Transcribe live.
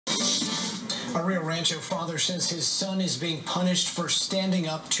A Rio Rancho father says his son is being punished for standing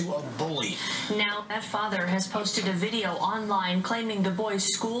up to a bully. Now that father has posted a video online claiming the boy's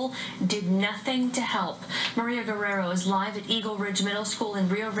school did nothing to help. Maria Guerrero is live at Eagle Ridge Middle School in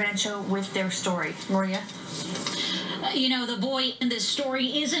Rio Rancho with their story. Maria? You know, the boy in this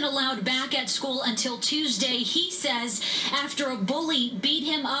story isn't allowed back at school until Tuesday, he says, after a bully beat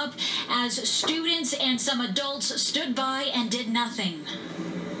him up as students and some adults stood by and did nothing.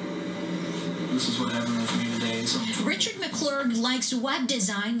 This is what happened with me today. So. Richard McClurg likes web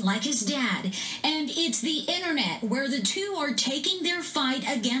design like his dad, and it's the internet where the two are taking their fight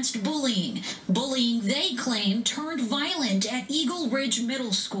against bullying. Bullying, they claim, turned violent at Eagle Ridge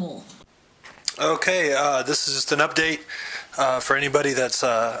Middle School. Okay, this is just an update for anybody that's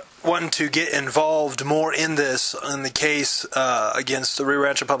wanting to get involved more in this, in the case against the Rio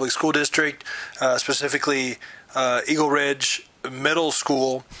Rancho Public School District, specifically Eagle Ridge Middle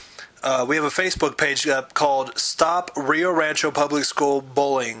School. We have a Facebook page called Stop Rio Rancho Public School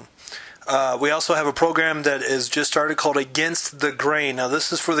Bullying. We also have a program that is just started called Against the Grain. Now,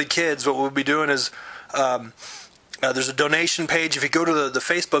 this is for the kids. What we'll be doing is there's a donation page. If you go to the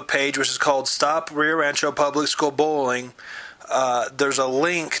Facebook page, which is called Stop Rio Rancho Public School Bullying, there's a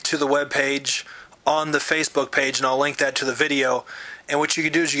link to the web page on the Facebook page, and I'll link that to the video. And what you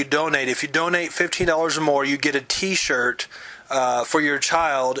can do is you can donate. If you donate $15 or more, you get a T-shirt for your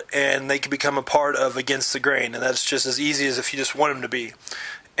child, and they can become a part of Against the Grain. And that's just as easy as if you just want them to be.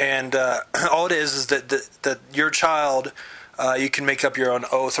 And all it is that your child, you can make up your own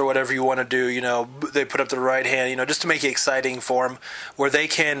oath or whatever you want to do. You know, they put up the right hand, you know, just to make it exciting for them, where they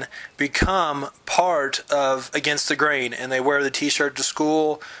can become part of Against the Grain, and they wear the T-shirt to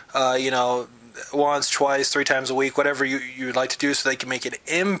school, you know, once, twice, 3 times a week, whatever you'd like to do, so they can make an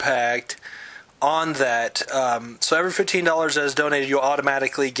impact on that. So every $15 that is donated, you'll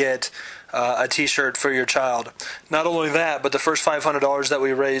automatically get a T-shirt for your child. Not only that, but the first $500 that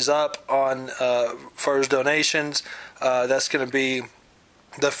we raise up on for his donations, that's going to be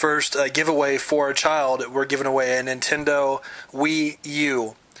the first giveaway for a child. We're giving away a Nintendo Wii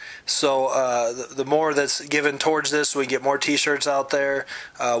U. So the more that's given towards this, we get more T-shirts out there.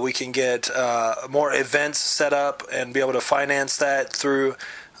 We can get more events set up and be able to finance that through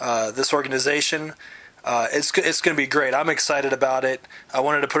this organization. It's going to be great. I'm excited about it. I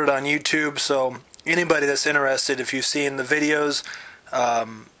wanted to put it on YouTube, so anybody that's interested, if you've seen the videos,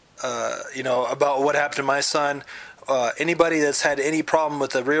 you know, about what happened to my son, anybody that's had any problem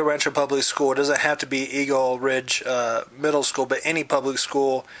with the Rio Rancho Public School, it doesn't have to be Eagle Ridge Middle School, but any public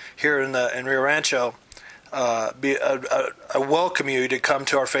school here in Rio Rancho, I welcome you to come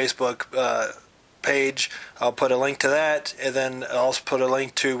to our Facebook page. I'll put a link to that, and then I'll also put a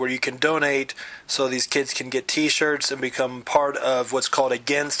link to where you can donate so these kids can get T-shirts and become part of what's called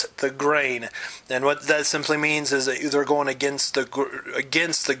Against the Grain. And what that simply means is that they're going against the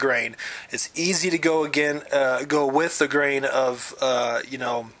grain. It's easy to go with the grain of you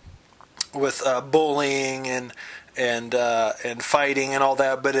know, with bullying and fighting and all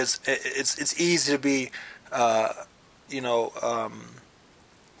that, but it's easy to be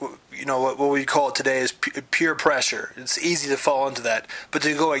you know, what we call it today is peer pressure. It's easy to fall into that, but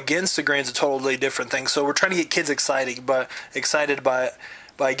to go against the grain is a totally different thing. So we're trying to get kids excited by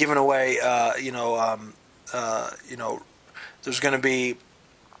giving away. You know, there's going to be,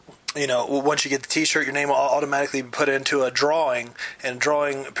 you know, once you get the T-shirt, your name will automatically be put into a drawing, and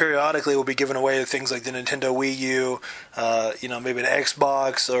drawing periodically will be given away things like the Nintendo Wii U, you know, maybe an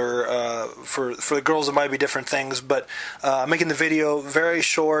Xbox, or for the girls it might be different things. But I'm making the video very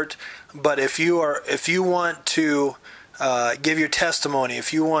short. But if you want to give your testimony,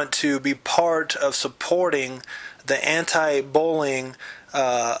 if you want to be part of supporting the anti-bullying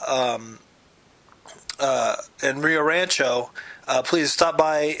in Rio Rancho, please stop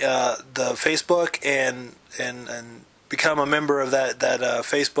by the Facebook and become a member of that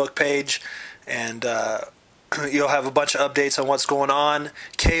Facebook page, and you'll have a bunch of updates on what's going on.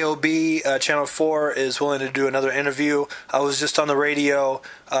 KOB Channel 4 is willing to do another interview. I was just on the radio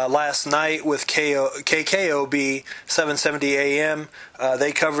last night with KKOB 770 AM.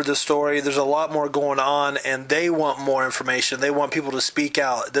 They covered the story. There's a lot more going on, and they want more information. They want people to speak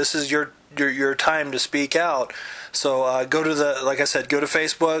out. This is your time to speak out. So go to like I said, go to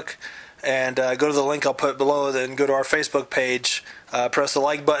Facebook and go to the link I'll put below, then go to our Facebook page, press the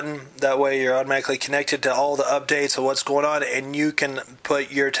like button. That way you're automatically connected to all the updates of what's going on, and you can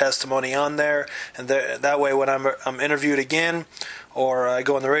put your testimony on there. And that way when I'm interviewed again, or I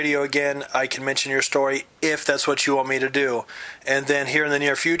go on the radio again, I can mention your story if that's what you want me to do. And then here in the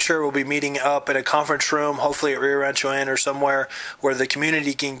near future, we'll be meeting up in a conference room, hopefully at Rio Rancho Inn or somewhere, where the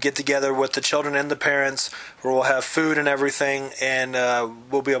community can get together with the children and the parents, where we'll have food and everything, and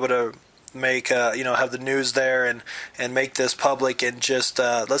we'll be able to make have the news there and make this public, and just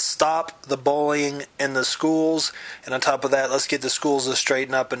let's stop the bullying in the schools, and on top of that, let's get the schools to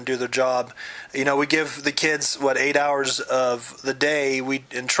straighten up and do their job. We give the kids 8 hours of the day. We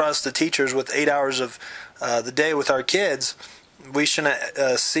entrust the teachers with 8 hours of the day with our kids. We shouldn't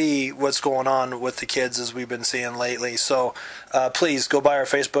see what's going on with the kids as we've been seeing lately. So please go by our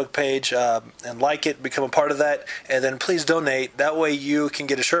Facebook page and like it, become a part of that, and then please donate. That way you can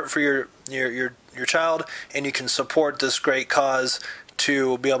get a shirt for your child, and you can support this great cause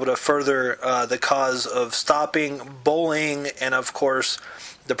to be able to further the cause of stopping bullying and, of course,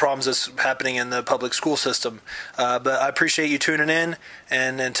 the problems that's happening in the public school system. But I appreciate you tuning in,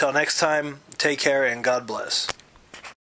 and until next time, take care and God bless.